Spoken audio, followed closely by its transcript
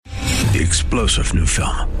The explosive new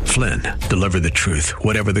film, Flynn, deliver the truth,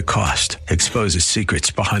 whatever the cost, exposes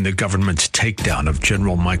secrets behind the government's takedown of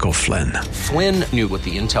General Michael Flynn. Flynn knew what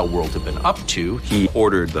the intel world had been up to. He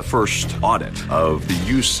ordered the first audit of the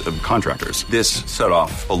use of contractors. This set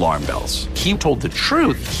off alarm bells. He told the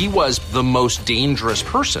truth. He was the most dangerous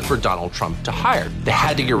person for Donald Trump to hire. They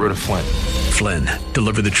had to get rid of Flynn. Flynn,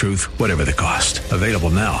 deliver the truth, whatever the cost. Available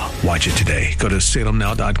now. Watch it today. Go to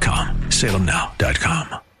salemnow.com.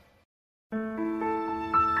 salemnow.com.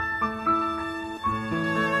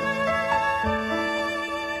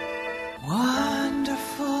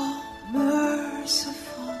 Wonderful,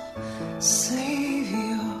 merciful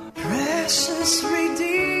Savior, precious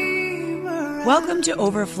Redeemer. Welcome to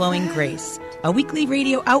Overflowing Grace, a weekly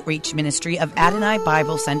radio outreach ministry of Adonai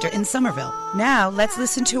Bible Center in Somerville. Now, let's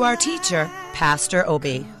listen to our teacher, Pastor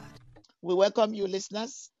Obi. We welcome you,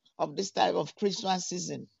 listeners, of this time of Christmas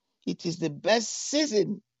season. It is the best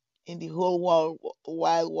season in the whole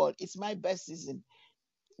wide world. It's my best season.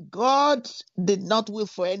 God did not will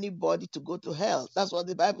for anybody to go to hell. That's what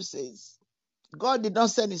the Bible says. God did not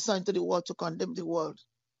send his son into the world to condemn the world.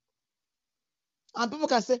 And people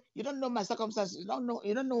can say, you don't know my circumstances. You don't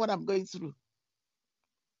know what I'm going through.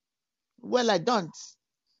 Well, I don't.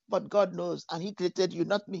 But God knows, and he created you,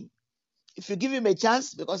 not me. If you give him a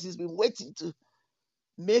chance, because he's been waiting to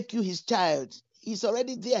make you his child, he's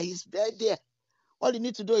already there. He's right there. All you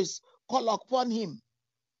need to do is call upon him,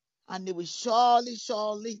 and he will surely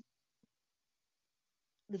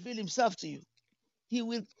reveal himself to you. He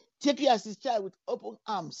will take you as his child with open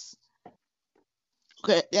arms.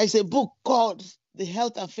 Okay, there is a book called The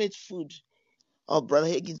Health and Faith Food of Brother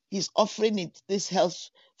Hagin. He's offering it, this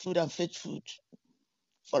health food and faith food,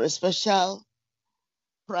 for a special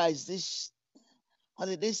price this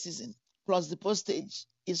holiday season, plus the postage.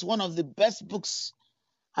 Is one of the best books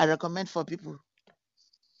I recommend for people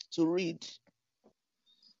to read,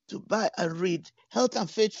 to buy and read. Health and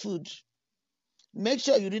Faith Food. Make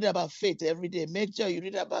sure you read about faith every day. Make sure you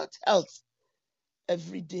read about health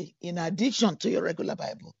every day, in addition to your regular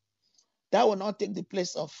Bible. That will not take the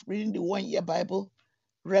place of reading the 1 year Bible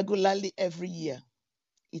regularly every year.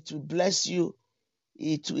 It will bless you.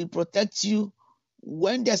 It will protect you.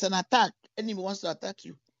 When there's an attack, enemy wants to attack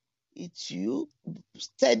you, it will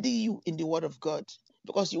steady you in the word of God,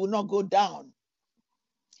 because you will not go down.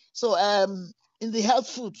 So in the health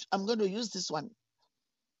food, I'm going to use this one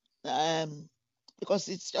because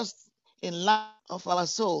it's just in line of our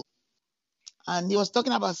soul. And he was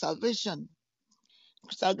talking about salvation.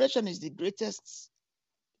 Salvation is the greatest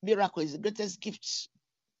miracle, is the greatest gift.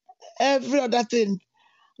 Every other thing,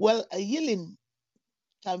 well, a healing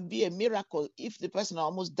can be a miracle if the person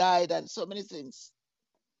almost died and so many things.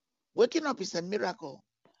 Waking up is a miracle.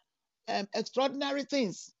 Extraordinary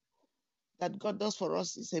things that God does for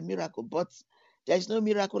us is a miracle, but there is no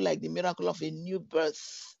miracle like the miracle of a new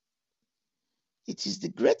birth. It is the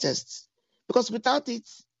greatest, because without it,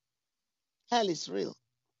 hell is real.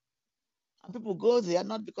 And people go there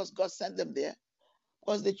not because God sent them there,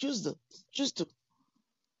 because they choose to.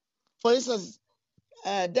 For instance,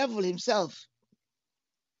 devil himself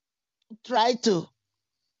tried to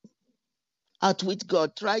outwit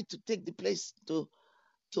God, tried to take the place to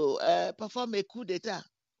perform a coup d'etat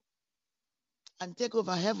and take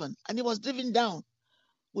over heaven. And he was driven down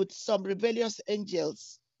with some rebellious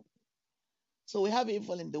angels. So we have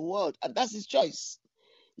evil in the world, and that's his choice.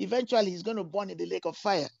 Eventually, he's going to burn in the lake of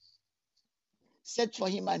fire, set for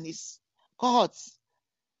him and his cohorts.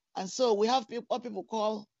 And so we have what people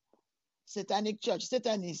call satanic church,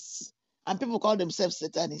 Satanists, and people call themselves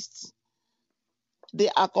Satanists. They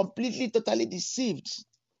are completely, totally deceived.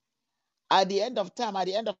 At the end of time, at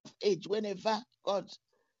the end of age, whenever God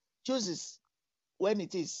chooses when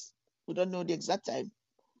it is, we don't know the exact time,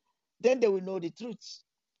 then they will know the truth.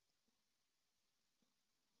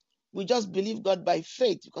 We just believe God by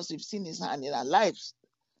faith because we've seen his hand in our lives.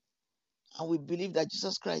 And we believe that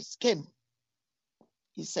Jesus Christ came.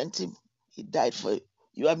 He sent him. He died for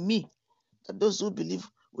you and me, that those who believe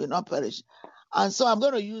will not perish. And so I'm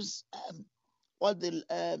going to use what the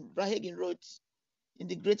Brother Hagin wrote in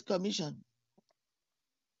the Great Commission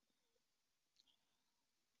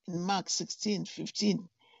in Mark 16, 15,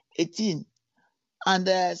 18. And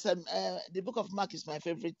the book of Mark is my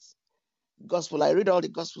favorite gospel. I read all the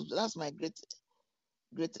gospels, but that's my great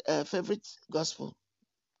favorite gospel.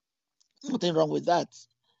 Nothing wrong with that.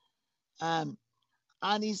 And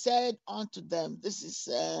he said unto them, this is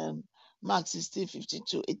Mark 16, 15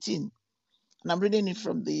 to 18. And I'm reading it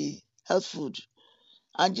from the health food.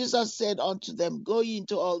 And Jesus said unto them, go ye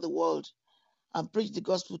into all the world and preach the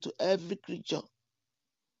gospel to every creature.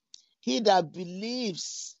 He that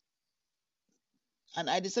believes And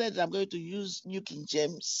I decided that I'm going to use New King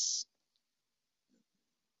James.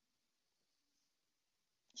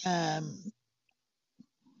 Because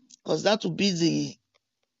that will be the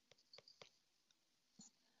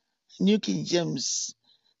New King James.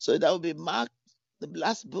 So that will be Mark, the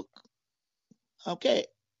last book. Okay.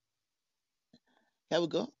 Here we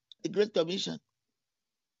go. The Great Commission.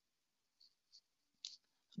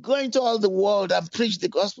 Go into all the world and preach the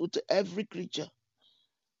gospel to every creature.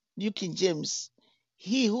 New King James.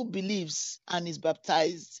 He who believes and is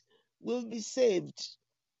baptized will be saved.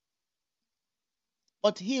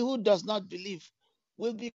 But he who does not believe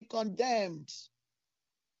will be condemned.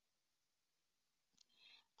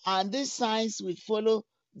 And these signs will follow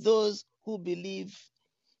those who believe.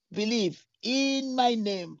 Believe in my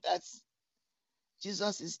name. That's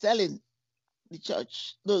Jesus is telling the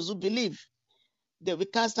church, those who believe, they will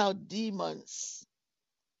cast out demons.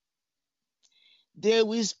 They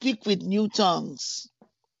will speak with new tongues.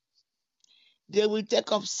 They will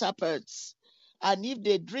take up serpents. And if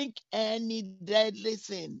they drink any deadly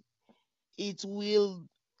thing, it will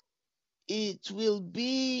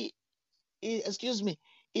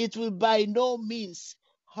by no means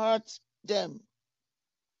hurt them.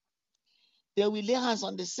 They will lay hands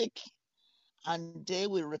on the sick and they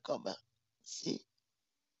will recover. See,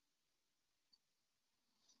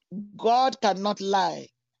 God cannot lie.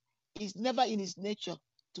 It's never in his nature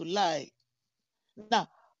to lie. Now,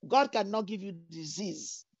 God cannot give you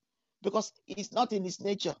disease because it's not in his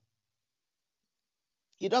nature.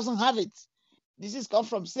 He doesn't have it. Disease comes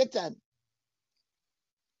from Satan.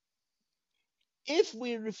 If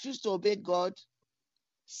we refuse to obey God,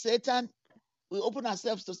 Satan, we open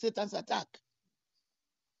ourselves to Satan's attack.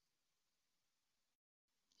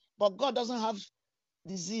 But God doesn't have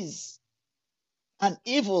disease and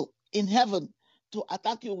evil in heaven to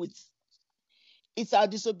attack you with. It's our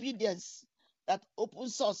disobedience that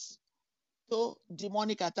opens us to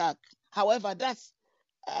demonic attack. However, that's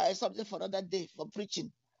something for another day for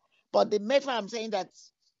preaching. But the main point I'm saying that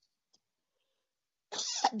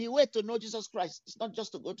the way to know Jesus Christ is not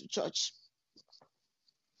just to go to church,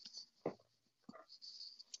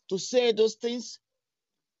 to say those things,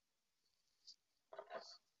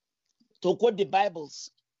 to quote the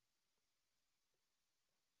Bibles,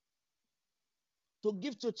 to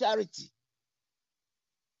give to charity.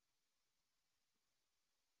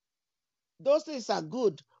 Those things are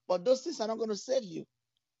good, but those things are not going to save you.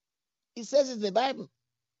 It says in the Bible.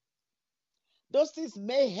 Those things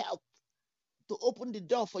may help to open the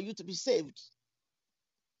door for you to be saved.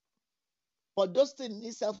 But those things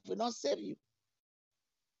itself will not save you.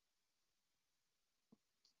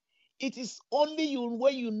 It is only you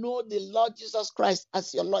when you know the Lord Jesus Christ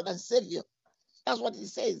as your Lord and Savior. That's what he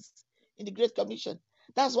says in the Great Commission.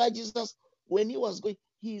 That's why Jesus, when he was going,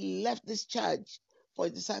 he left this charge for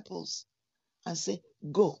his disciples and said,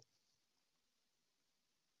 go.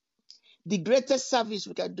 The greatest service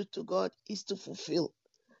we can do to God is to fulfill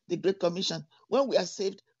the Great Commission. When we are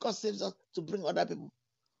saved, God saves us to bring other people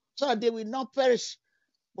so that they will not perish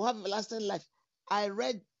but have everlasting life. I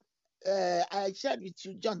shared with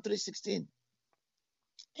you John 3:16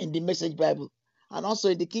 in the Message Bible and also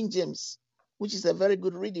in the King James, which is a very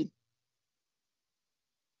good reading.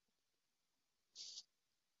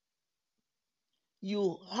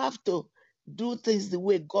 You have to do things the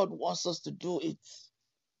way God wants us to do it.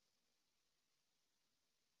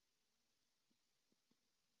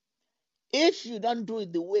 If you don't do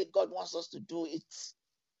it the way God wants us to do it,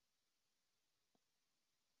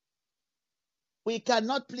 we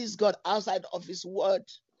cannot please God outside of his word.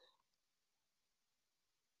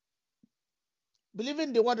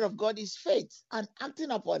 Believing the word of God is faith and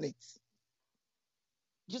acting upon it.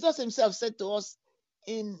 Jesus himself said to us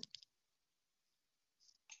in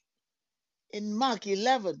Mark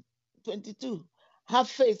 11:22, have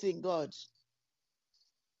faith in God.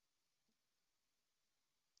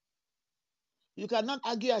 You cannot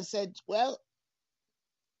argue and say, well,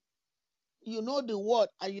 you know the word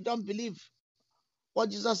and you don't believe what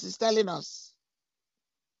Jesus is telling us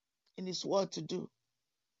in his word to do.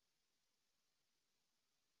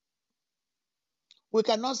 We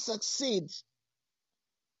cannot succeed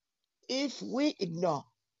if we ignore,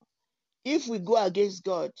 if we go against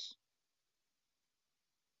God.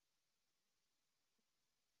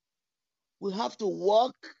 We have to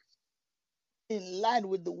walk in line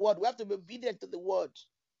with the word. We have to be obedient to the word.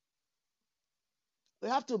 We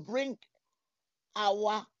have to bring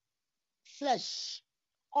our flesh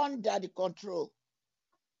under the control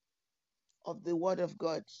of the word of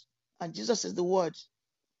God. And Jesus is the word.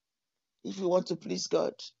 If we want to please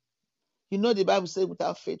God. You know the Bible says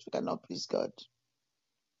without faith we cannot please God.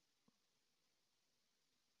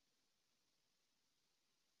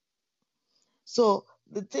 So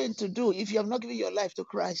the thing to do, if you have not given your life to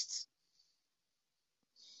Christ,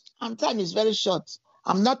 and time is very short.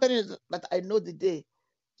 I'm not telling you that I know the day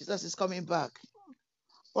Jesus is coming back.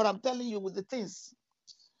 But I'm telling you, with the things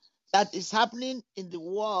that is happening in the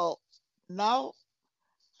world now,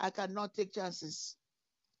 I cannot take chances.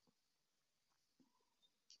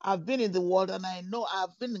 I've been in the world, and I know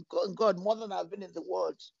I've been in God more than I've been in the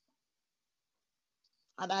world.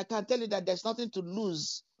 And I can tell you that there's nothing to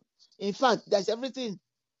lose. In fact, there's everything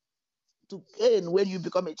to gain when you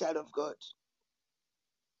become a child of God.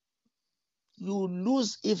 You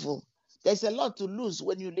lose evil. There's a lot to lose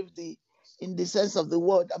when you live in the sense of the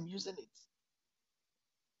word. I'm using it.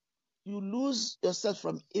 You lose yourself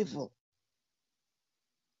from evil.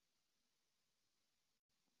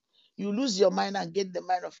 You lose your mind and get the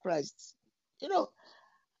mind of Christ. You know,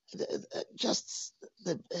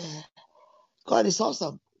 God is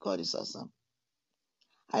awesome. God is awesome.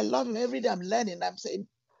 I love him. Every day I'm learning. I'm saying,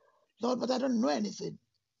 Lord, but I don't know anything.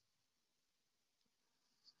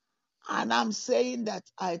 And I'm saying that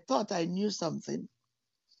I thought I knew something,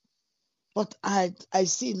 but I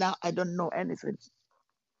see now I don't know anything.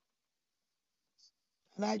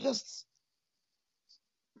 And I just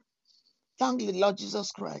thank the Lord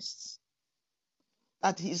Jesus Christ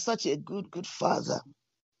that he is such a good, good father.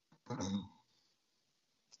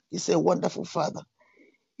 He's a wonderful father.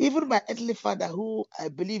 Even my earthly father, who I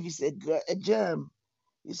believe is a germ,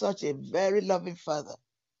 is such a very loving father.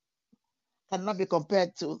 Cannot be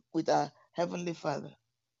compared with our heavenly Father.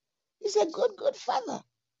 He's a good, good father.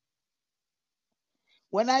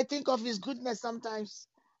 When I think of his goodness, sometimes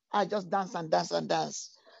I just dance and dance and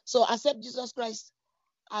dance. So accept Jesus Christ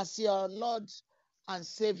as your Lord and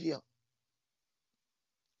Savior.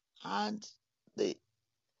 And the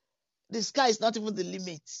sky is not even the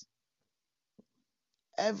limit.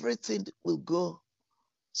 Everything will go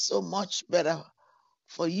so much better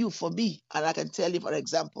for you, for me. And I can tell you, for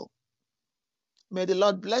example, may the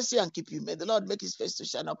Lord bless you and keep you. May the Lord make his face to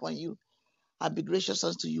shine upon you and be gracious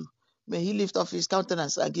unto you. May he lift up his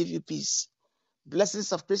countenance and give you peace.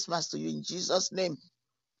 Blessings of Christmas to you in Jesus' name.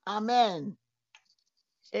 Amen.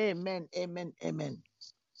 Amen. Amen. Amen.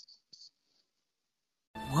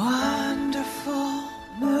 Wonderful,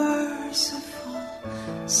 merciful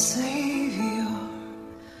Savior,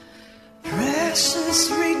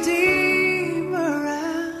 precious Redeemer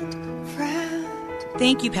and friend.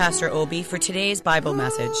 Thank you, Pastor Obi, for today's Bible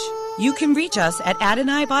message. You can reach us at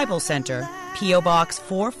Adonai Bible Center, P.O. Box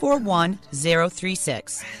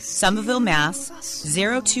 441036, Somerville, Mass.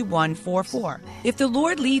 02144. If the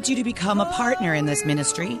Lord leads you to become a partner in this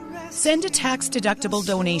ministry, send a tax-deductible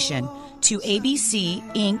donation to ABC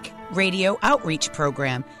Inc. Radio Outreach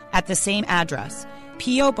Program at the same address,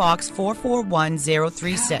 P.O. Box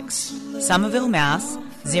 441036, Somerville, Mass.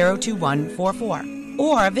 02144.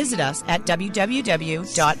 Or visit us at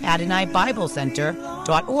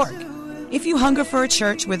www.AdonaiBibleCenter.org. If you hunger for a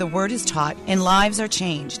church where the Word is taught and lives are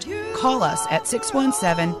changed, call us at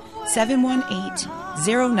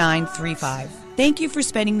 617-718-0935. Thank you for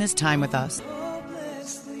spending this time with us.